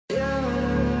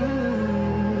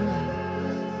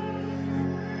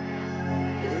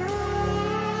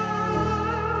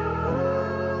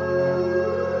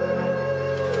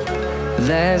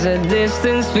There's a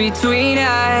distance between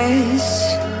us.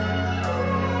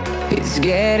 It's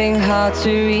getting hard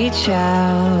to reach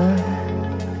out.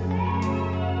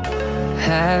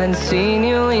 Haven't seen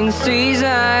you in seasons,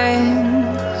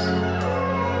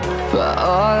 but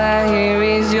all I hear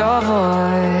is your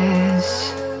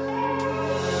voice.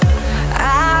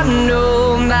 I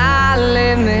know my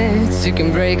limits, you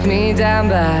can break me down,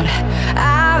 but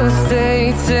I'll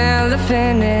stay till the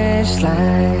finish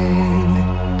line.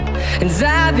 And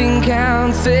I've been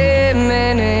counting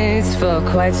minutes for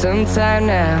quite some time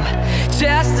now,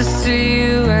 just to see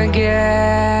you again.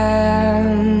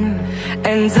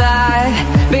 And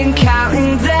I've been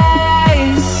counting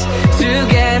days to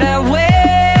get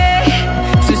away,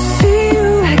 to see you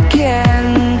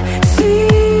again, see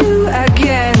you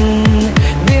again.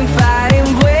 Been finding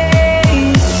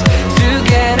ways to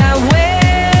get away,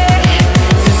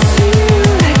 to see you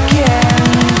again,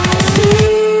 see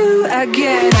you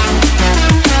again.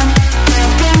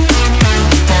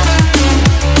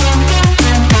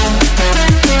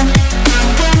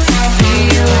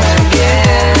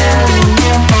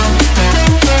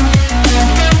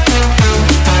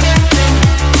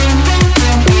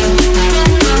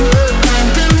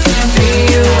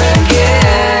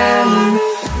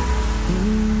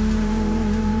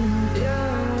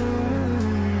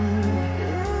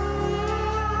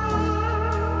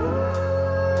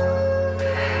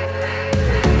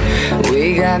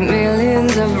 We got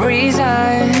millions of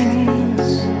reasons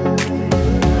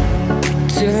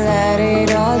to let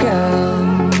it all go.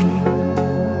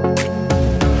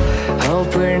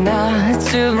 Hope we're not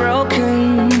too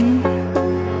broken.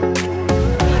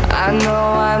 I know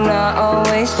I'm not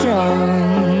always strong,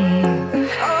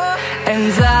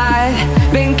 and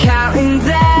I've been counting